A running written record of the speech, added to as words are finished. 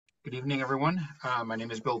Good evening, everyone. My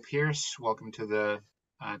name is Bill Pierce. Welcome to the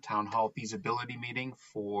Town Hall Feasibility Meeting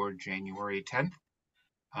for January 10th.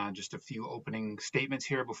 Just a few opening statements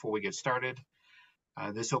here before we get started.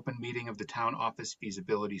 This open meeting of the Town Office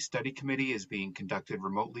Feasibility Study Committee is being conducted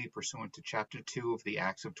remotely pursuant to Chapter 2 of the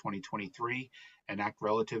Acts of 2023, an act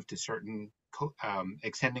relative to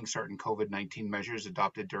extending certain COVID-19 measures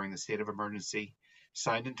adopted during the state of emergency,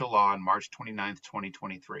 signed into law on March 29th,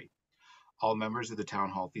 2023. All members of the Town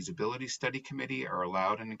Hall Feasibility Study Committee are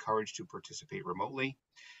allowed and encouraged to participate remotely.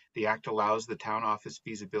 The Act allows the Town Office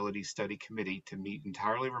Feasibility Study Committee to meet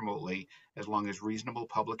entirely remotely as long as reasonable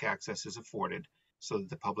public access is afforded so that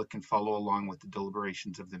the public can follow along with the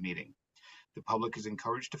deliberations of the meeting. The public is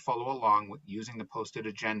encouraged to follow along with using the posted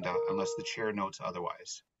agenda unless the chair notes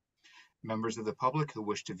otherwise. Members of the public who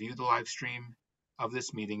wish to view the live stream of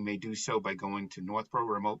this meeting may do so by going to Northborough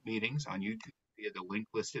Remote Meetings on YouTube via the link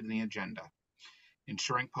listed in the agenda.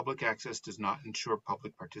 Ensuring public access does not ensure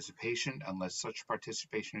public participation unless such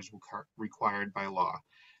participation is required by law.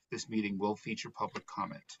 This meeting will feature public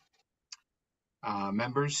comment.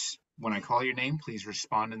 Members, when I call your name, please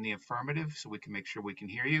respond in the affirmative so we can make sure we can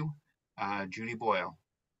hear you. Judy Boyle.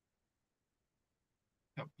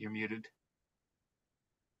 Oh, you're muted.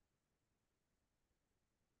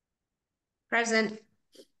 Present.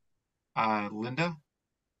 Linda.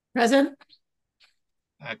 Present.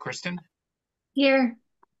 Kristen. Here.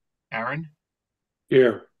 Aaron.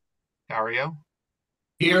 Here. Dario.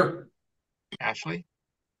 Here. Ashley.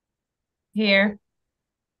 Here.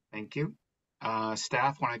 Thank you.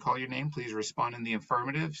 Staff, when I call your name, please respond in the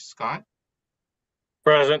affirmative. Scott.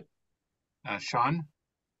 Present. Sean.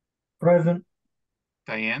 Present.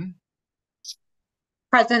 Diane.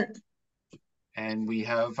 Present. And we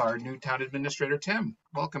have our new town administrator, Tim.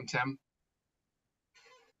 Welcome, Tim.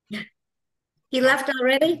 He left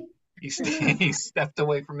already? He stepped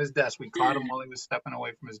away from his desk. We caught him while he was stepping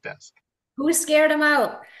away from his desk. Who scared him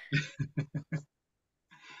out?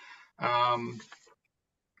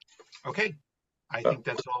 Okay. I think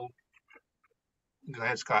that's all. Go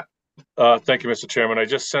ahead, Scott. Thank you, Mr. Chairman. I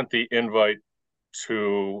just sent the invite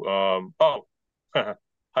to, hi,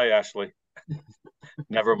 Ashley.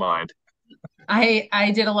 Never mind.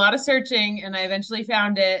 I did a lot of searching and I eventually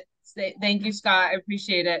found it. Thank you, Scott. I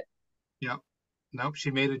appreciate it. Yep. Nope,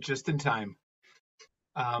 she made it just in time.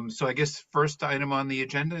 So I guess first item on the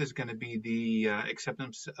agenda is going to be the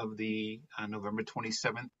acceptance of the November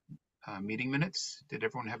 27th meeting minutes. Did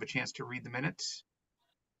everyone have a chance to read the minutes?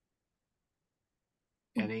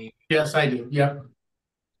 Any? Yes, I do. Yep.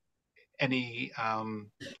 Any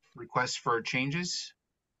requests for changes?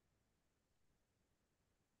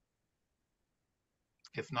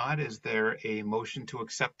 If not, is there a motion to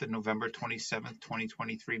accept the November 27th,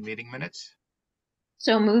 2023 meeting minutes?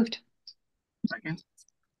 So moved. Second.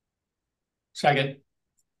 Second.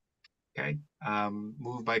 Okay.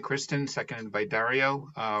 Moved by Kristen, seconded by Dario.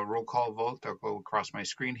 Roll call vote. I'll go across my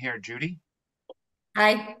screen here. Judy.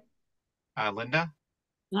 Aye. Linda.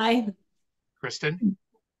 Aye. Kristen.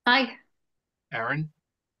 Aye. Aaron.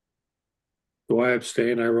 Do I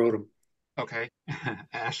abstain? I wrote them. Okay.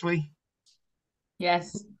 Ashley.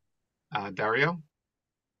 Yes. Dario.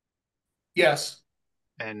 Yes.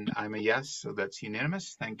 And I'm a yes, so that's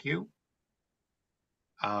unanimous. Thank you.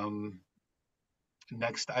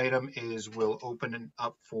 Next item is we'll open it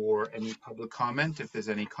up for any public comment. If there's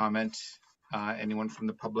any comment anyone from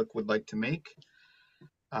the public would like to make.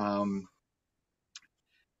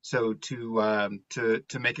 So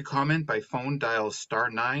to make a comment by phone, dial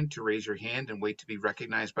 *9 to raise your hand and wait to be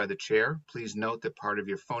recognized by the chair. Please note that part of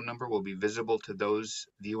your phone number will be visible to those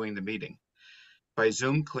viewing the meeting. By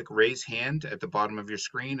Zoom, click raise hand at the bottom of your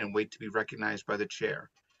screen and wait to be recognized by the chair.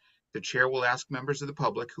 The chair will ask members of the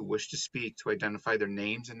public who wish to speak to identify their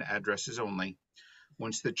names and addresses only.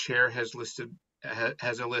 Once the chair has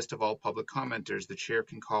a list of all public commenters, the chair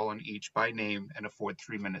can call on each by name and afford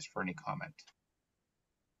 3 minutes for any comment.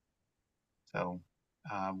 So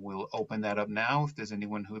we'll open that up now if there's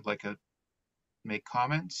anyone who would like to make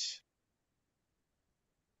comments.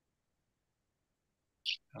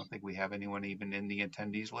 I don't think we have anyone even in the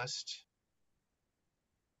attendees list.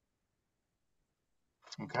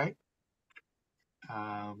 Okay.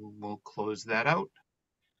 We'll close that out.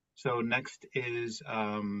 So next is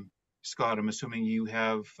Scott. I'm assuming you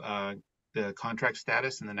have the contract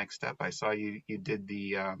status and the next step. I saw you did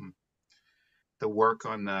the work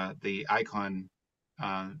on the icon,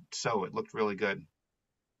 so it looked really good.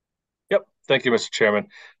 Yep. Thank you, Mr. Chairman.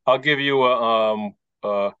 I'll give you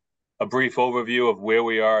a brief overview of where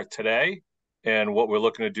we are today and what we're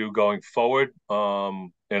looking to do going forward in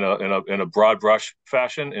a broad brush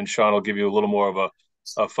fashion. And Sean will give you a little more of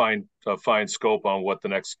a fine scope on what the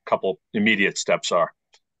next couple immediate steps are.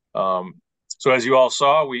 So as you all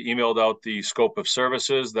saw, we emailed out the scope of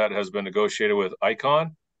services that has been negotiated with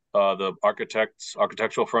Icon, the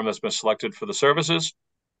architectural firm that's been selected for the services.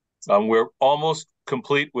 We're almost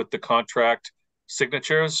complete with the contract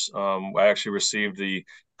signatures. I actually received the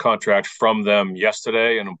contract from them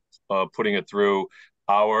yesterday, and putting it through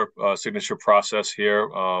our signature process here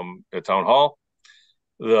at Town Hall.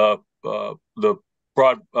 The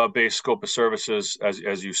broad-based scope of services,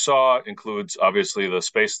 as you saw, includes obviously the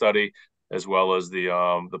space study, as well as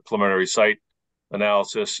the preliminary site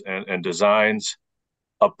analysis and designs.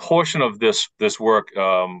 A portion of this work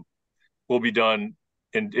will be done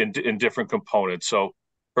in different components. So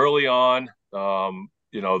early on,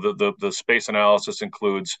 the space analysis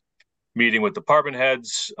includes meeting with department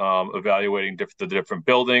heads, evaluating the different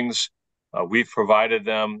buildings. We've provided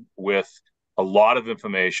them with a lot of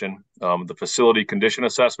information. The facility condition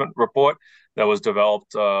assessment report that was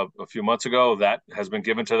developed a few months ago, that has been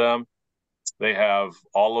given to them. They have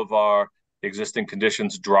all of our existing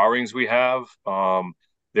conditions drawings we have.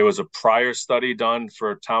 There was a prior study done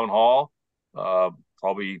for Town Hall,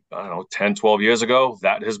 probably, 10, 12 years ago.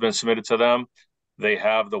 That has been submitted to them. They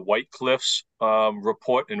have the White Cliffs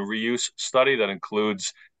report and reuse study that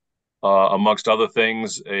includes, amongst other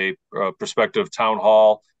things, a prospective Town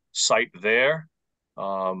Hall site there.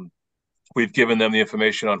 We've given them the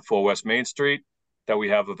information on 4 West Main Street that we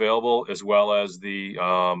have available, as well as the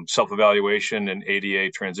self-evaluation and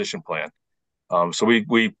ADA transition plan. So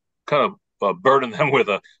we kind of burden them with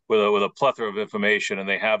a plethora of information, and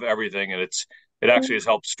they have everything, and it actually has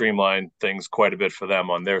helped streamline things quite a bit for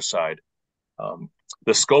them on their side.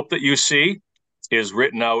 The scope that you see is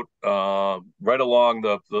written out right along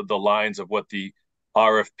the lines of what the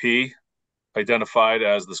RFP identified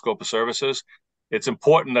as the scope of services. It's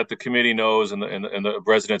important that the committee knows and the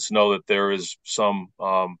residents know that there is some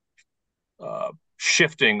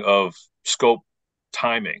shifting of scope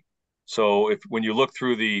timing. So when you look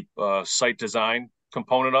through the site design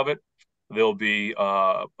component of it, there'll be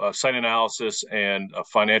a site analysis and a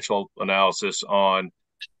financial analysis on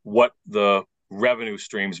what the revenue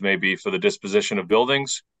streams may be for the disposition of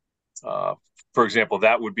buildings. For example,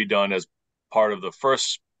 that would be done as part of the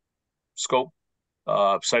first scope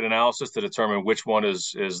site analysis to determine which one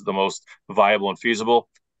is the most viable and feasible.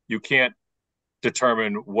 You can't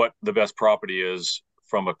determine what the best property is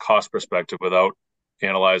from a cost perspective without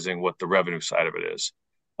analyzing what the revenue side of it is.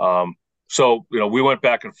 So, we went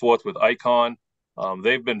back and forth with Icon.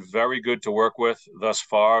 They've been very good to work with thus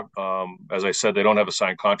far. As I said, they don't have a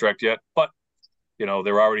signed contract yet, but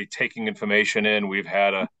they're already taking information in. We've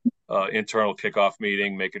had a internal kickoff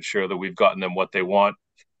meeting, making sure that we've gotten them what they want,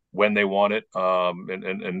 when they want it,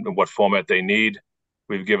 and what format they need.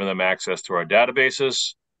 We've given them access to our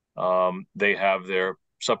databases. They have their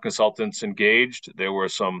sub-consultants engaged. There were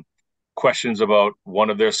some questions about one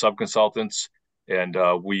of their sub-consultants, and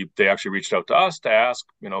they actually reached out to us to ask,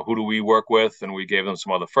 who do we work with, and we gave them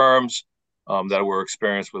some other firms that were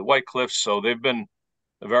experienced with White Cliffs. So they've been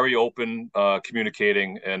very open,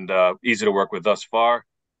 communicating, and easy to work with thus far.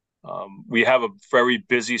 We have a very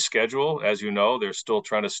busy schedule. As you know, they're still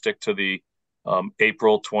trying to stick to the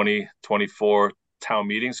April 2024 town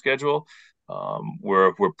meeting schedule.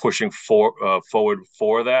 We're pushing forward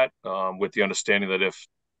for that with the understanding that if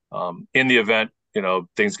in the event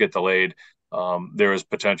things get delayed, there is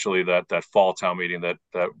potentially that fall town meeting that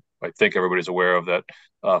I think everybody's aware of, that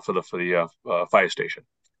for the fire station.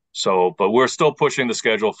 So, but we're still pushing the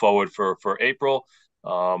schedule forward for April,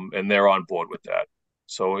 and they're on board with that.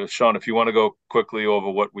 So, Sean, if you want to go quickly over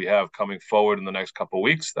what we have coming forward in the next couple of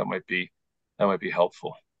weeks, that might be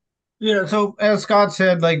helpful. Yeah, so as Scott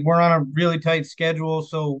said, we're on a really tight schedule,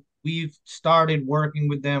 so we've started working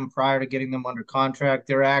with them prior to getting them under contract.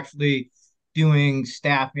 They're actually doing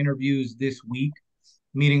staff interviews this week,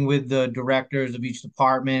 meeting with the directors of each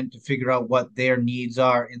department to figure out what their needs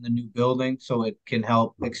are in the new building so it can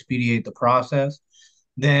help expedite the process.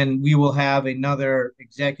 Then we will have another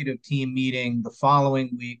executive team meeting the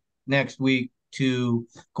following week, next week, to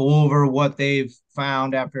go over what they've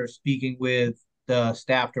found after speaking with the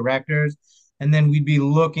staff directors. And then we'd be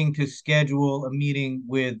looking to schedule a meeting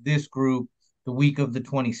with this group the week of the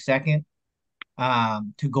 22nd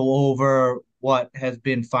to go over what has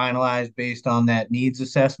been finalized based on that needs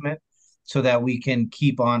assessment so that we can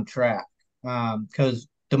keep on track. Because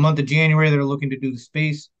the month of January, they're looking to do the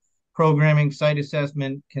space programming, site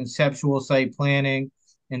assessment, conceptual site planning,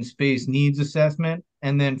 and space needs assessment.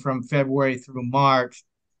 And then from February through March,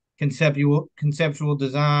 conceptual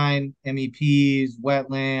design, MEPs,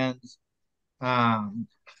 wetlands,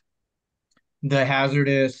 the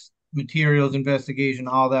hazardous materials investigation,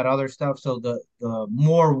 all that other stuff. So the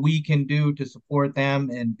more we can do to support them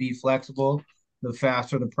and be flexible, the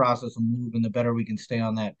faster the process will move and the better we can stay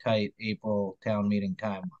on that tight April town meeting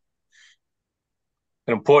timeline.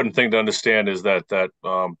 An important thing to understand is that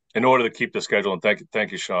in order to keep the schedule, and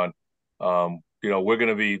thank you, Sean. We're going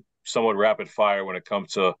to be somewhat rapid fire when it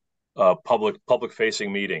comes to public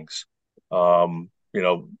facing meetings.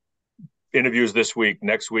 Interviews this week,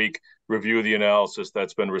 next week, review the analysis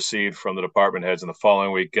that's been received from the department heads, and the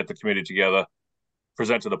following week, get the committee together,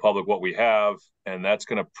 present to the public what we have, and that's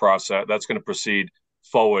going to proceed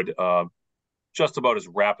forward just about as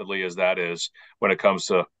rapidly as that is when it comes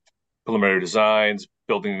to preliminary designs,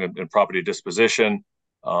 building and property disposition.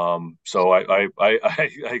 So I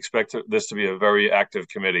expect this to be a very active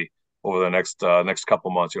committee over the next couple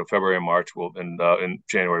months. February and March and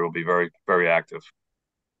January will be very, very active.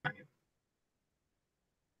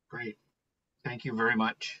 Great. Thank you very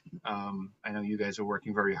much. I know you guys are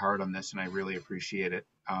working very hard on this, and I really appreciate it.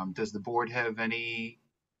 Does the board have any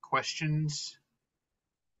questions?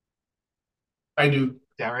 I do.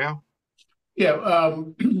 Dario? Yeah,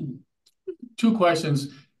 two questions.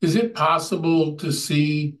 Is it possible to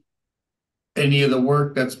see any of the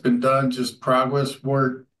work that's been done, just progress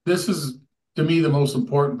work? This is, to me, the most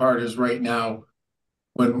important part is right now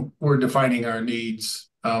when we're defining our needs.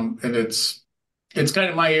 And it's kind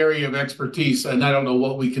of my area of expertise, and I don't know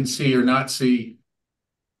what we can see or not see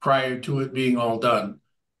prior to it being all done.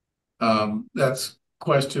 That's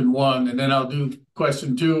question one, and then I'll do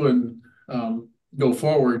question two and go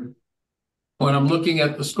forward. When I'm looking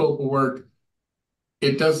at the scope of work,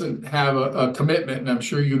 it doesn't have a commitment, and I'm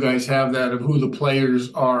sure you guys have that, of who the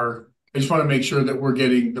players are. I just want to make sure that we're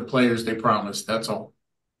getting the players they promised. That's all.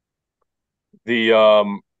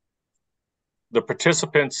 The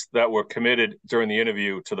participants that were committed during the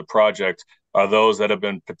interview to the project are those that have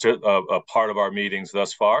been a part of our meetings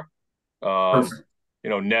thus far. Perfect.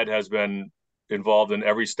 Ned has been involved in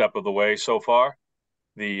every step of the way so far.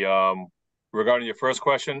 Regarding your first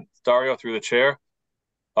question, Dario, through the chair,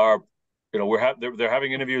 they're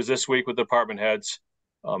having interviews this week with department heads.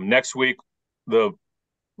 Next week, the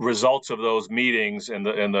results of those meetings and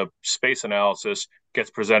the space analysis gets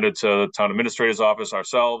presented to the town administrator's office,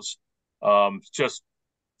 ourselves, just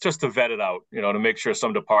to vet it out, to make sure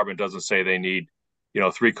some department doesn't say they need,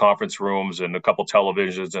 3 conference rooms and a couple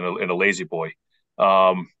televisions and a lazy boy.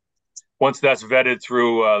 Once that's vetted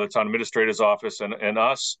through the town administrator's office and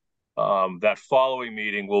us, that following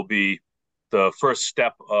meeting will be the first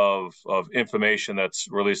step of information that's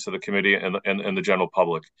released to the committee and the general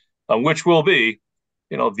public, which will be,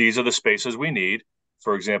 these are the spaces we need.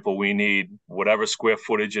 For example, we need whatever square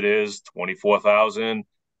footage it is, 24,000.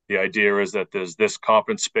 The idea is that there's this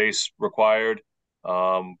conference space required.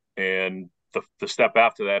 And the step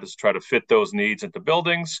after that is to try to fit those needs into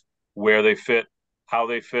buildings, where they fit, how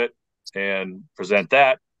they fit, and present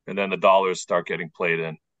that. And then the dollars start getting played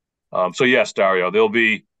in. So yes, Dario, there'll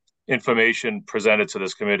be information presented to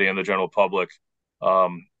this committee and the general public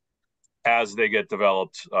as they get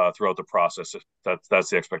developed throughout the process. That's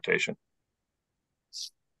the expectation.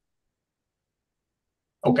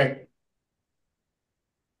 Okay.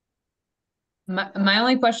 My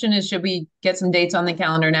only question is, should we get some dates on the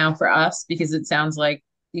calendar now for us? Because it sounds like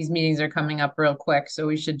these meetings are coming up real quick, so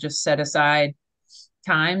we should just set aside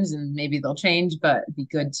times, and maybe they'll change, but it'd be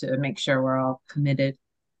good to make sure we're all committed.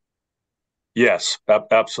 Yes,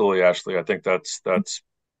 absolutely, Ashley. I think that's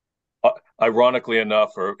ironically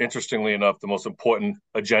enough, or interestingly enough, the most important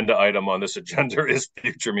agenda item on this agenda is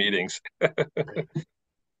future meetings.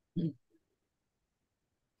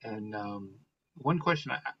 And one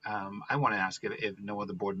question I want to ask, if no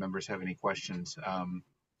other board members have any questions,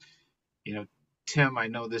 Tim, I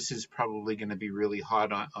know this is probably going to be really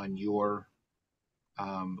hot on your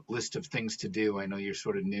list of things to do. I know you're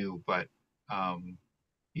sort of new, but I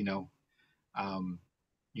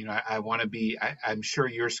want to be. I'm sure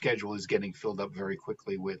your schedule is getting filled up very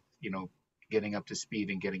quickly with getting up to speed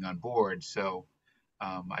and getting on board. So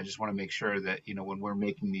I just want to make sure that when we're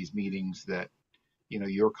making these meetings that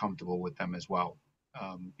you're comfortable with them as well.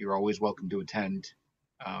 You're always welcome to attend.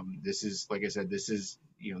 This is, like I said, this is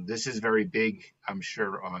very big, I'm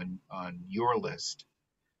sure, on your list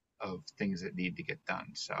of things that need to get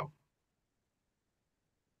done. So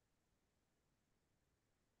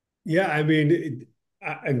yeah, I mean,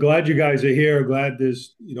 I'm glad you guys are here. Glad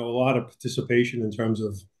there's a lot of participation in terms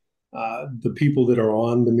of the people that are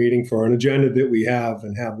on the meeting for an agenda that we have,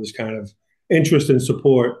 and have this kind of interest and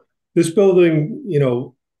support. This building,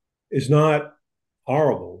 is not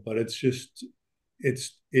horrible, but it's just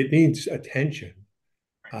it needs attention.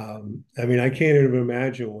 I mean, I can't even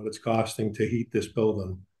imagine what it's costing to heat this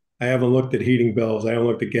building. I haven't looked at heating bills. I haven't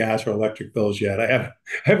looked at gas or electric bills yet. I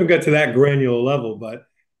haven't got to that granular level, but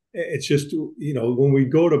it's just, when we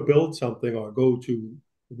go to build something or go to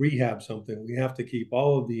rehab something, we have to keep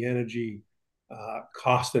all of the energy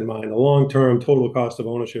cost in mind. The long-term total cost of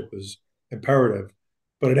ownership is imperative,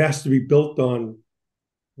 but it has to be built on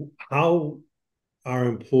how our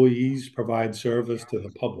employees provide service to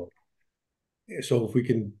the public. So if we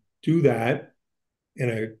can do that in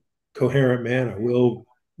a coherent manner, we'll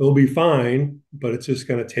be fine, but it's just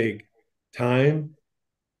going to take time,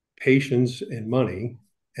 patience, and money.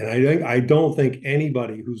 And I don't think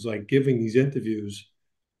anybody who's like giving these interviews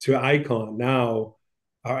to Icon now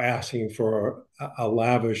are asking for a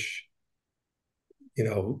lavish, you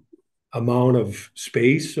know, amount of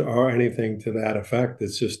space or anything to that effect.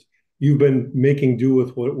 It's just you've been making do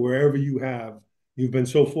with wherever you have. You've been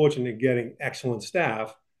so fortunate getting excellent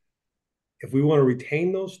staff. If we want to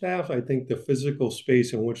retain those staff, I think the physical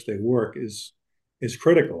space in which they work is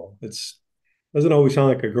critical. It's doesn't always sound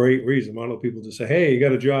like a great reason. A lot of people just say, "Hey, you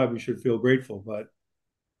got a job, you should feel grateful." But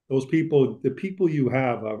those people, the people you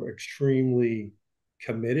have, are extremely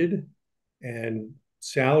committed, and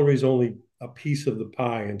salary is only a piece of the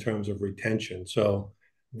pie in terms of retention. So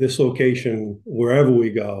this location, wherever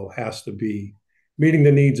we go, has to be meeting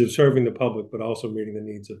the needs of serving the public, but also meeting the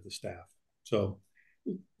needs of the staff. So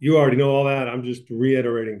you already know all that. I'm just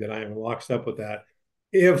reiterating that I am lockstep with that.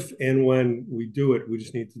 If and when we do it, we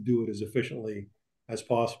just need to do it as efficiently as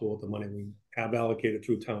possible with the money we have allocated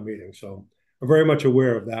through town meeting. So I'm very much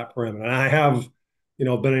aware of that parameter. And I have,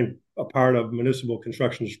 been a part of municipal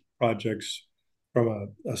construction projects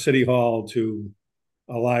from a city hall to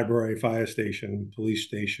a library, fire station, police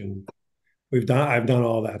station. I've done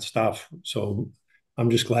all that stuff. So I'm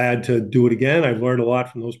just glad to do it again. I've learned a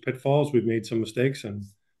lot from those pitfalls. We've made some mistakes, and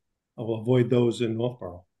I'll avoid those in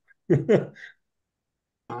Northborough.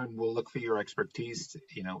 And we'll look for your expertise,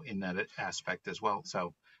 in that aspect as well.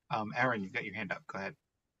 So, Aaron, you've got your hand up. Go ahead.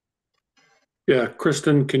 Yeah,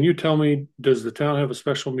 Kristen, can you tell me, does the town have a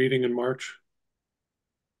special meeting in March?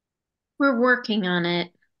 We're working on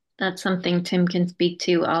it. That's something Tim can speak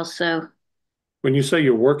to also. When you say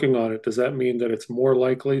you're working on it, does that mean that it's more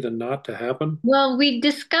likely than not to happen? Well, we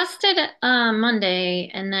discussed it Monday,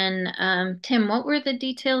 and then Tim, what were the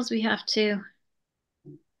details we have to?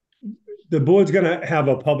 The board's going to have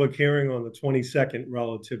a public hearing on the 22nd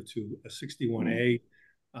relative to a 61A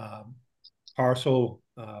parcel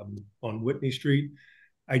on Whitney Street.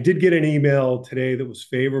 I did get an email today that was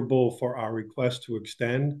favorable for our request to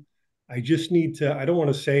extend. I just need to, I don't want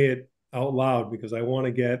to say it out loud because I want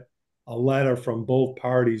to get a letter from both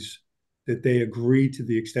parties that they agree to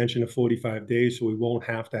the extension of 45 days so we won't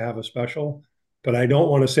have to have a special. But I don't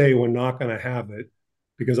want to say we're not going to have it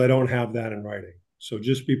because I don't have that in writing. So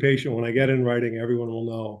just be patient. When I get in writing, everyone will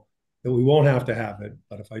know that we won't have to have it.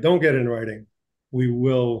 But if I don't get in writing, we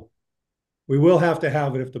will have to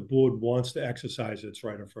have it if the board wants to exercise its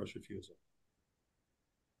right of first refusal.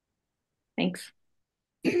 Thanks.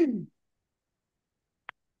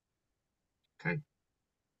 Okay.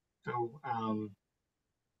 So,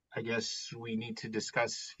 I guess we need to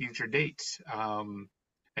discuss future dates. I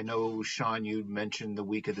know, Sean, you mentioned the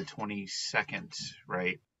week of the 22nd,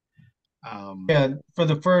 right? Yeah, for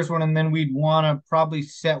the first one, and then we'd want to probably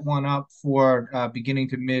set one up for beginning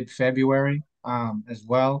to mid-February as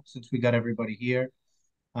well, since we got everybody here.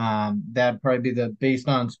 That'd probably be based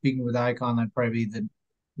on speaking with Icon, that'd probably be the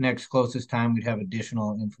next closest time we'd have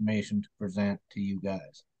additional information to present to you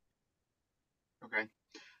guys. Okay.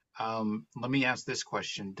 Let me ask this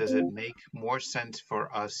question. Does it make more sense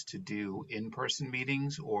for us to do in-person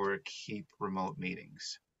meetings or keep remote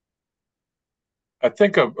meetings? I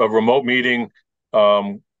think a remote meeting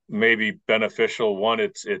may be beneficial. One,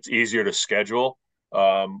 it's easier to schedule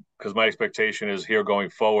because my expectation is here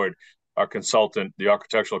going forward, our consultant, the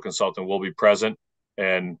architectural consultant, will be present,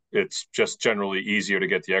 and it's just generally easier to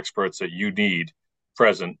get the experts that you need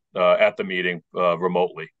present at the meeting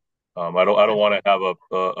remotely. I don't want to have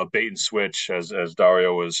a bait and switch as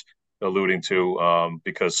Dario was alluding to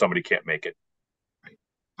because somebody can't make it. Right.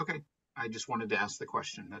 Okay. I just wanted to ask the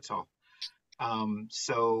question. That's all.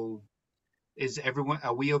 So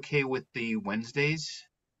are we okay with the Wednesdays?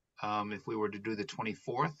 If we were to do the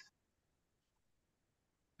 24th?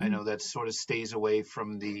 I know that sort of stays away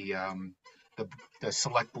from the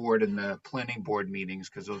select board and the planning board meetings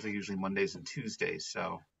because those are usually Mondays and Tuesdays.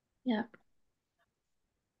 So Yeah.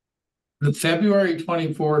 The February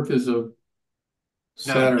 24th is a no,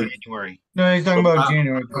 Saturday. January. No, he's talking about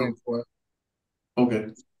January 24th. Okay.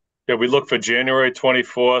 Yeah, we look for January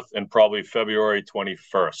 24th and probably February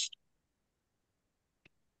 21st.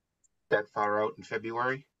 That far out in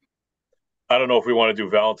February? I don't know if we want to do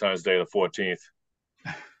Valentine's Day the 14th.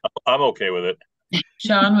 I'm okay with it.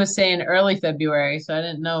 Sean was saying early February, so I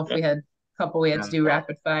didn't know if we had a couple we had to do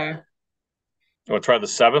rapid fire. You want to try the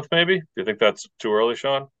 7th, maybe? Do you think that's too early,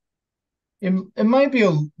 Sean? It might be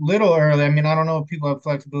a little early. I mean, I don't know if people have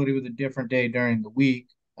flexibility with a different day during the week,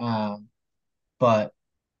 but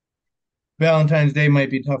Valentine's Day might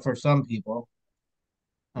be tough for some people.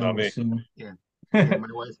 I Not would me. assume. Yeah. Yeah, my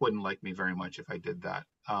wife wouldn't like me very much if I did that.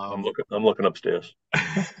 I'm looking upstairs.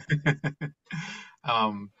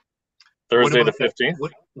 Thursday the 15th?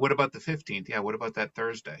 What about the 15th? Yeah, what about that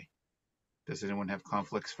Thursday? Does anyone have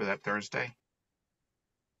conflicts for that Thursday?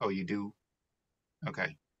 Oh, you do?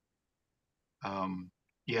 Okay.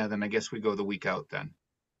 Yeah, then I guess we go the week out then.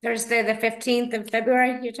 Thursday, the 15th of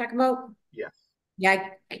February, you're talking about? Yes. Yeah,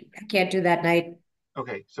 I can't do that night.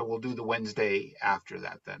 Okay, so we'll do the Wednesday after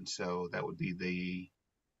that then. So that would be the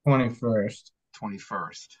 21st.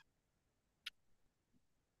 21st.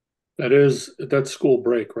 That's school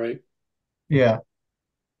break, right? Yeah.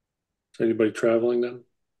 Is anybody traveling then?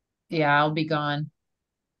 Yeah, I'll be gone,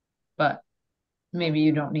 but maybe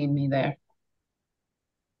you don't need me there.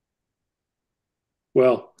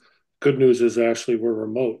 Well, good news is, Ashley, we're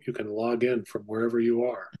remote. You can log in from wherever you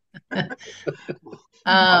are.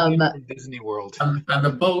 From Disney World. On the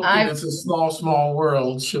boat, and it's a small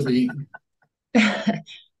world. Should be.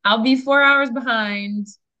 I'll be 4 hours behind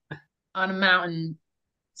on a mountain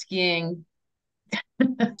skiing.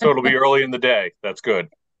 So it'll be early in the day. That's good.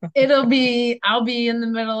 I'll be in the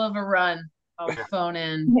middle of a run. I'll phone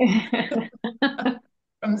in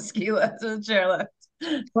from the ski lift to the chairlift.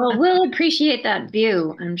 Well, we'll appreciate that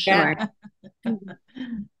view, I'm sure.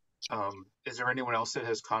 Is there anyone else that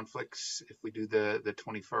has conflicts if we do the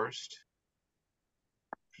 21st?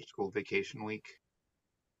 For school vacation week?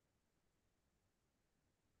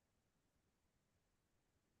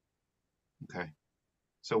 Okay.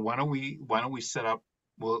 So why don't we set up,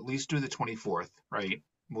 we'll at least do the 24th, right?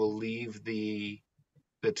 We'll leave the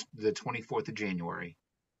 24th of January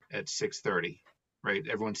at 6:30, right?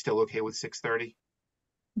 Everyone's still okay with 6:30?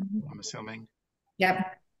 I'm assuming.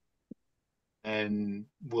 Yep. And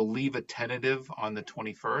we'll leave a tentative on the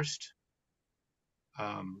 21st.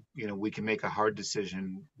 We can make a hard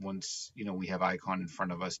decision once, we have Icon in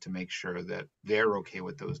front of us to make sure that they're okay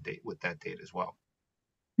with that date as well.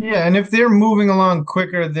 Yeah, and if they're moving along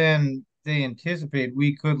quicker than they anticipate,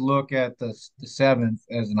 we could look at the 7th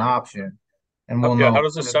as an option, and we'll know How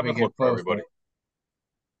does the as we 7th get look for closer.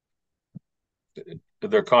 everybody? Are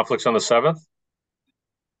there conflicts on the 7th?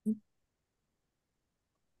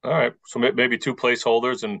 All right, so maybe 2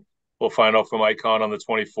 placeholders, and we'll find out from Icon on the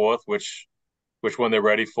 24th which one they're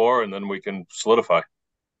ready for, and then we can solidify.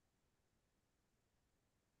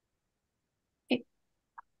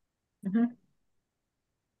 Mm-hmm.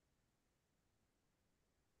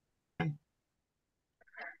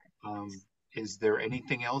 Is there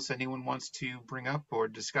anything else anyone wants to bring up or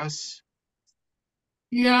discuss?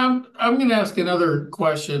 Yeah, I'm going to ask another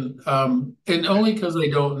question, and only because I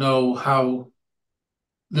don't know how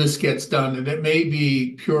this gets done, and it may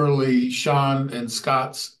be purely Sean and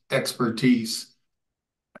Scott's expertise.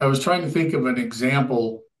 I was trying to think of an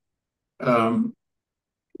example. One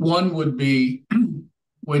would be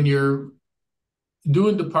when you're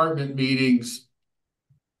doing department meetings,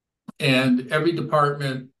 and every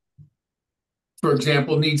department, for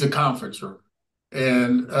example, needs a conference room,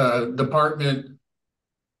 and a department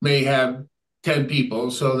may have 10 people.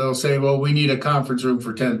 So they'll say, well, we need a conference room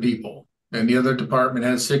for 10 people. And the other department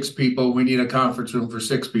has 6 people. We need a conference room for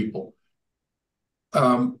 6 people.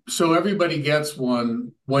 So everybody gets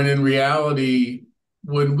one, when in reality,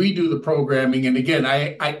 when we do the programming, and again,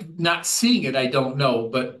 I not seeing it, I don't know,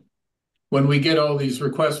 but when we get all these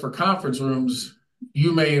requests for conference rooms,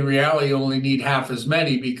 you may in reality only need half as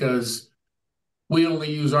many because we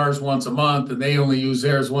only use ours once a month and they only use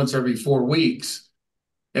theirs once every 4 weeks.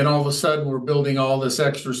 And all of a sudden we're building all this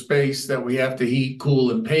extra space that we have to heat,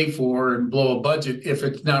 cool, and pay for and blow a budget if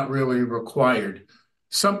it's not really required.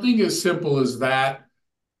 Something as simple as that,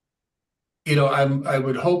 I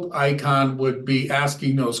would hope Icon would be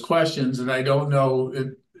asking those questions. And I don't know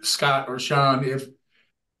if Scott or Sean, if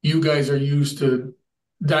you guys are used to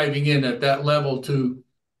diving in at that level to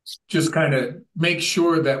just kind of make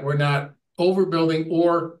sure that we're not overbuilding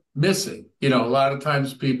or missing. A lot of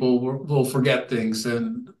times people will forget things,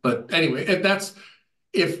 but anyway,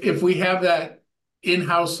 if we have that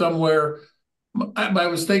in-house somewhere, I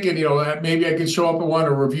was thinking, maybe I could show up and want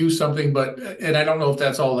to review something, and I don't know if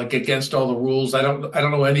that's all like against all the rules. I don't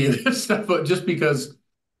know any of this stuff, but just because,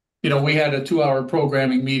 we had a 2-hour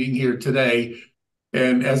programming meeting here today.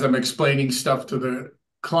 And as I'm explaining stuff to the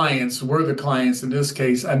clients, we're the clients in this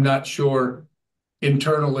case, I'm not sure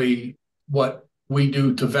internally what we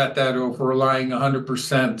do to vet that, or if we're relying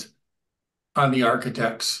 100% on the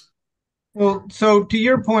architects. Well, so to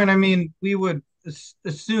your point, I mean, we would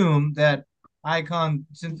assume that Icon,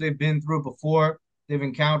 since they've been through it before, they've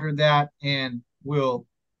encountered that and will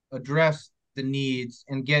address the needs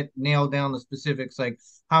and get nailed down the specifics, like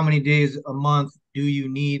how many days a month do you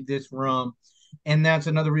need this room? And that's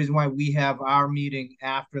another reason why we have our meeting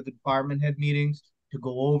after the department head meetings to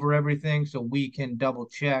go over everything so we can double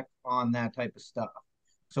check on that type of stuff.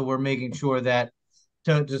 So we're making sure that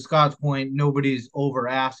to Scott's point, nobody's over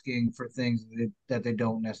asking for things that they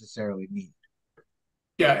don't necessarily need.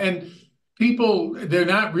 Yeah, and people, they're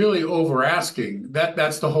not really over asking.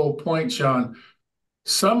 That's the whole point, Sean.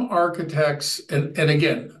 Some architects, and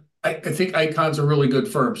again, I think Icon's a really good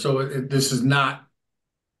firm, so this is not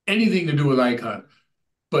anything to do with Icon,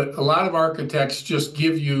 but a lot of architects just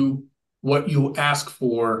give you what you ask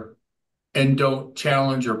for and don't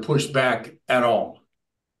challenge or push back at all.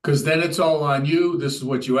 Because then it's all on you. This is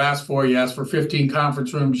what you asked for. You asked for 15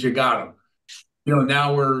 conference rooms, you got them.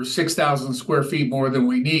 Now we're 6,000 square feet more than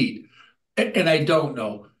we need. And I don't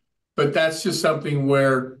know, but that's just something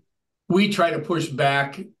where we try to push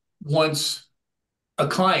back once a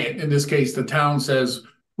client, in this case, the town, says,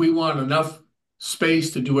 we want enough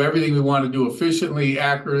space to do everything we want to do efficiently,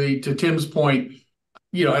 accurately. To Tim's point,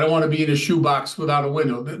 I don't want to be in a shoebox without a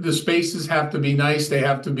window. The spaces have to be nice. They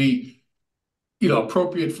have to be,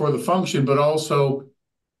 appropriate for the function, but also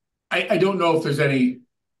I don't know if there's any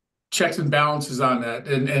checks and balances on that.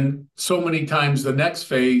 And so many times the next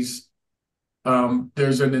phase,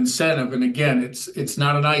 there's an incentive. And again, it's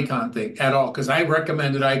not an Icon thing at all, because I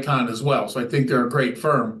recommended Icon as well. So I think they're a great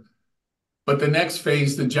firm. But the next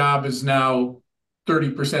phase, the job is now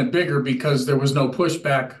 30% bigger because there was no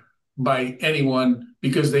pushback by anyone,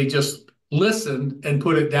 because they just listened and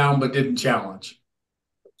put it down but didn't challenge.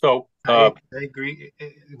 So I agree.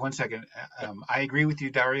 1 second. I agree with you,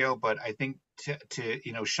 Dario, but I think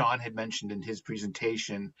Sean had mentioned in his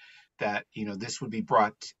presentation that, this would be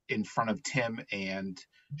brought in front of Tim and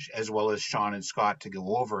as well as Sean and Scott to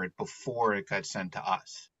go over it before it got sent to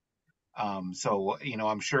us. So,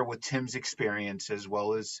 I'm sure with Tim's experience as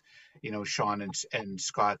well as, Sean and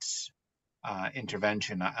Scott's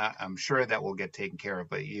intervention, I'm sure that will get taken care of.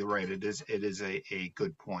 But you're right, it is a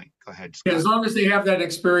good point. Go ahead, Scott. Yeah, as long as they have that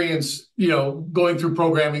experience, going through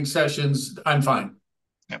programming sessions, I'm fine.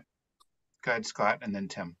 Yep. Go ahead, Scott, and then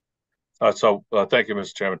Tim. Thank you,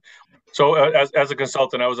 Mr. Chairman. So as a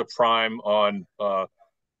consultant, I was a prime on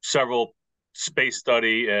several space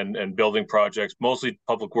study and building projects, mostly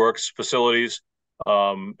public works facilities,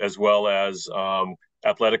 as well as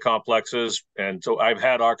athletic complexes. And so I've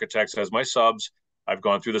had architects as my subs. I've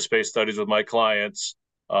gone through the space studies with my clients.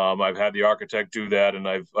 I've had the architect do that, and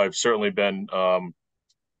I've certainly been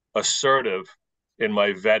assertive in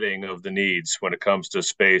my vetting of the needs when it comes to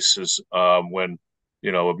spaces. When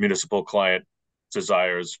a municipal client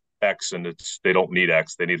desires X and they don't need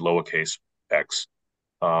X, they need lowercase x.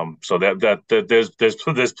 So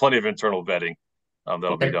there's plenty of internal vetting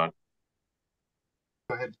that'll be done.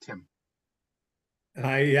 Go ahead, Tim.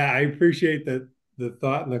 I appreciate the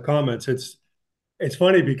thought and the comments. It's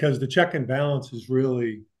funny because the check and balance is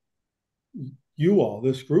really you all,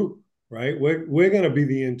 this group, right? We're going to be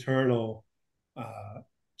the internal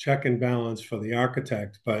check and balance for the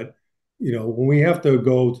architect, but when we have to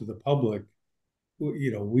go to the public,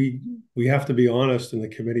 we have to be honest, and the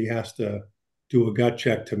committee has to do a gut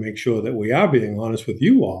check to make sure that we are being honest with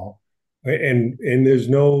you all, right? And there's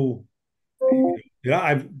no,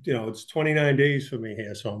 it's 29 days for me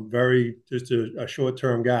here, so I'm very just a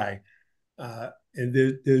short-term guy,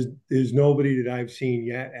 and there's nobody that I've seen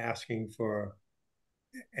yet asking for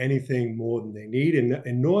anything more than they need,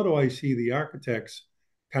 and nor do I see the architects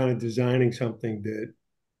kind of designing something that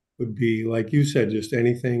would be, like you said, just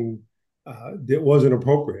anything that wasn't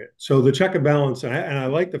appropriate. So the check and balance, and I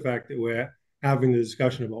like the fact that we're having the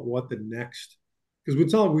discussion about what the next, because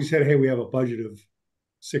we said, hey, we have a budget of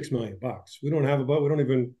 $6 million. We don't have a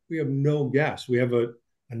budget. We have no guess. We have a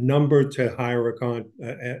number to hire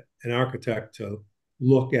an architect to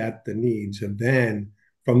look at the needs, and then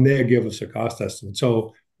from there give us a cost estimate.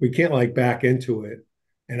 So we can't back into it.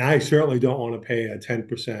 And I certainly don't want to pay a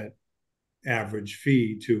 10% average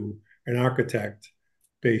fee to an architect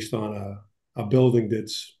based on a building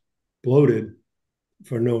that's bloated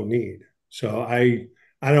for no need. So I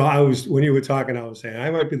know I was when you were talking, I was saying I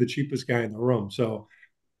might be the cheapest guy in the room. So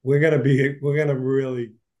we're gonna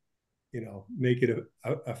really, make it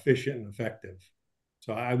efficient and effective.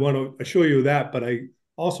 So I want to assure you that, but I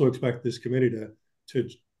also expect this committee to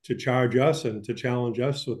to charge us and to challenge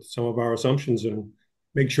us with some of our assumptions and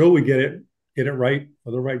make sure we get it right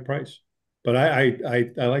for the right price. But I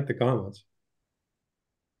like the comments.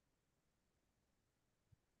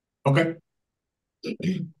 Okay.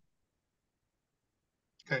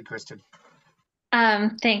 Good, Kristen.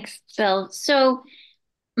 Thanks, Bill. So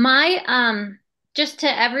my just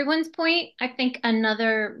to everyone's point, I think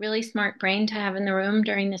another really smart brain to have in the room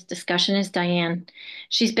during this discussion is Diane.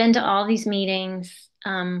 She's been to all these meetings.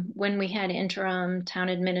 When we had interim town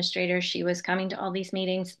administrator, she was coming to all these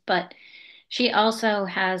meetings, but she also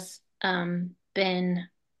has been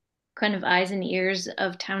kind of eyes and ears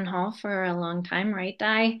of town hall for a long time, right,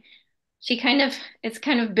 Di? It's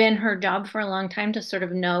kind of been her job for a long time to sort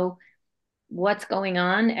of know what's going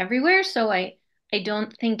on everywhere. So I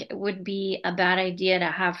don't think it would be a bad idea to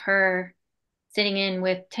have her sitting in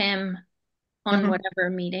with Tim on whatever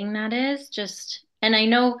meeting that is. And I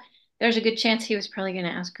know there's a good chance he was probably going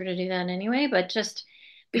to ask her to do that anyway, but just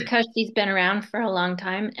because she's been around for a long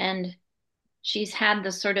time and she's had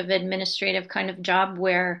the sort of administrative kind of job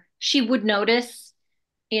where she would notice,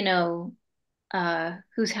 you know,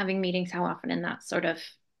 who's having meetings, how often, and that sort of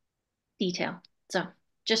detail. So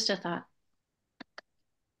just a thought.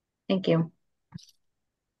 Thank you.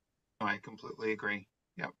 I completely agree.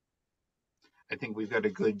 Yep. I think we've got a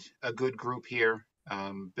good group here,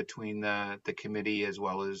 between the committee as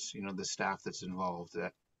well as, the staff that's involved.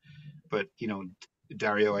 But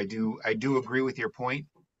Dario, I do agree with your point,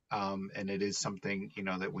 and it is something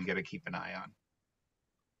that we got to keep an eye on.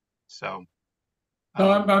 So.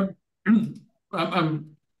 No,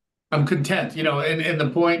 I'm content, and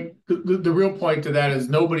the real point to that is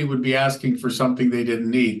nobody would be asking for something they didn't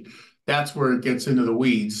need. That's where it gets into the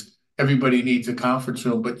weeds. Everybody needs a conference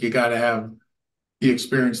room, but you got to have the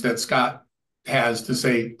experience that Scott has to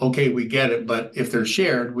say, okay, we get it, but if they're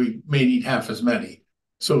shared, we may need half as many.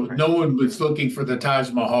 So no one was looking for the Taj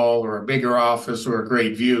Mahal or a bigger office or a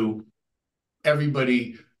great view.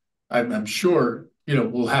 Everybody, I'm sure,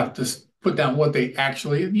 will have to put down what they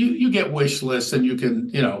actually, you get wish lists and you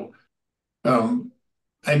can,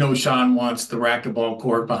 I know Sean wants the racquetball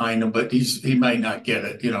court behind him, but he might not get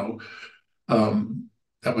it,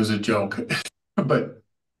 that was a joke. But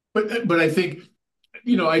I think,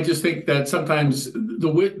 I just think that sometimes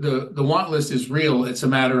the want list is real. It's a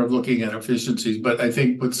matter of looking at efficiencies. But I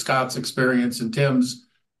think with Scott's experience and Tim's,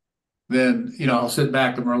 then, I'll sit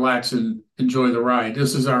back and relax and enjoy the ride.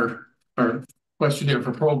 This is our questionnaire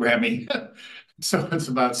for programming. So it's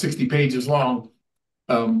about 60 pages long.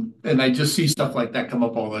 And I just see stuff like that come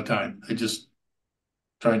up all the time. I just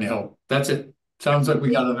trying to help. That's it. Sounds like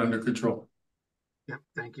we got it under control. Yep,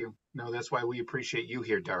 thank you. No, that's why we appreciate you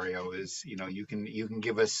here, Dario, is, you can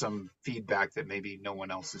give us some feedback that maybe no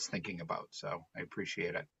one else is thinking about. So I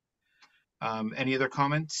appreciate it. Any other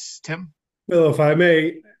comments, Tim? Well, if I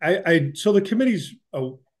may, so the committee's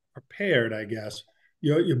prepared, I guess.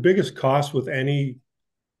 Your biggest cost with any,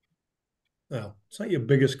 well, it's not your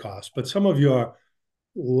biggest cost, but some of your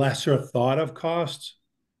lesser thought of costs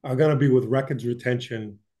are going to be with records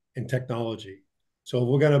retention and technology. So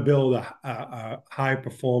we're going to build a high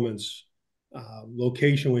performance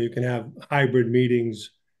location where you can have hybrid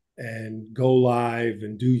meetings and go live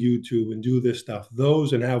and do YouTube and do this stuff.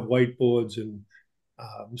 Those and have whiteboards and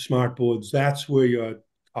smart boards. That's where your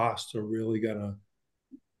costs are really going to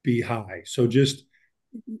be high. So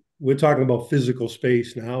we're talking about physical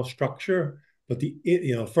space now, structure, but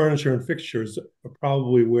the furniture and fixtures are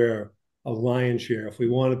probably where a lion's share, if we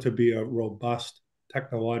want it to be a robust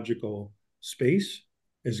technological space,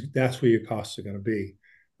 that's where your costs are going to be,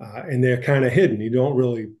 and they're kind of hidden. You don't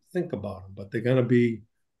really think about them, but they're going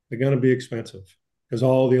to be expensive because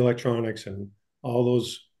all the electronics and all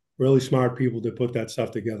those really smart people to put that stuff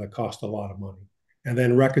together cost a lot of money. And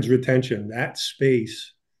then records retention, that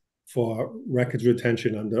space for records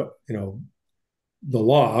retention under the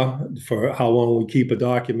law for how long we keep a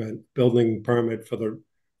document, building permit for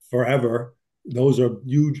forever. Those are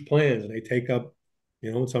huge plans, and they take up,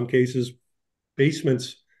 in some cases,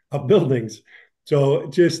 basements of buildings. So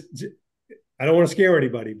I don't want to scare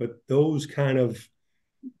anybody, but those kind of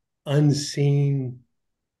unseen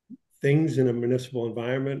things in a municipal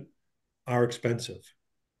environment are expensive.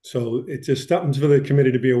 So it's just something for the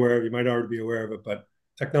committee to be aware of. You might already be aware of it, but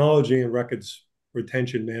technology and records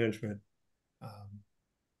retention management,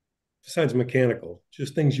 besides mechanical,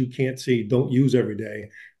 just things you can't see, don't use every day,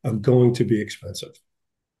 are going to be expensive.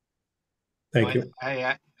 Thank you.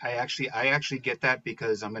 I actually get that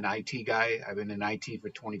because I'm an IT guy. I've been in IT for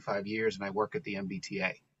 25 years and I work at the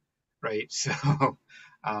MBTA, right? So,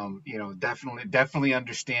 you know, definitely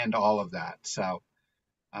understand all of that. So,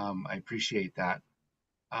 I appreciate that.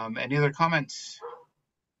 Any other comments?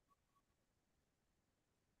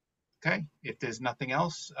 Okay, if there's nothing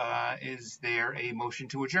else, is there a motion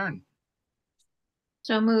to adjourn?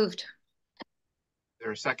 So moved. Is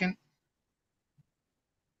there a second?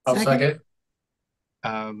 I'll second.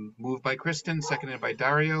 Moved by Kristen, seconded by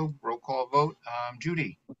Dario. Roll call vote.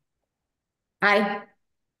 Judy, Aye.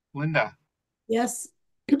 Linda, Yes.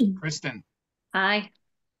 Kristen, Aye.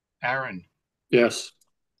 Aaron, Yes.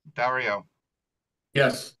 Dario,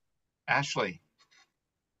 Yes. Ashley,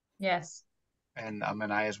 Yes. and I'm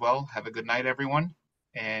an I as well. Have a good night, everyone,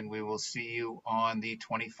 and we will see you on the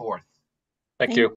 24th. Thank you.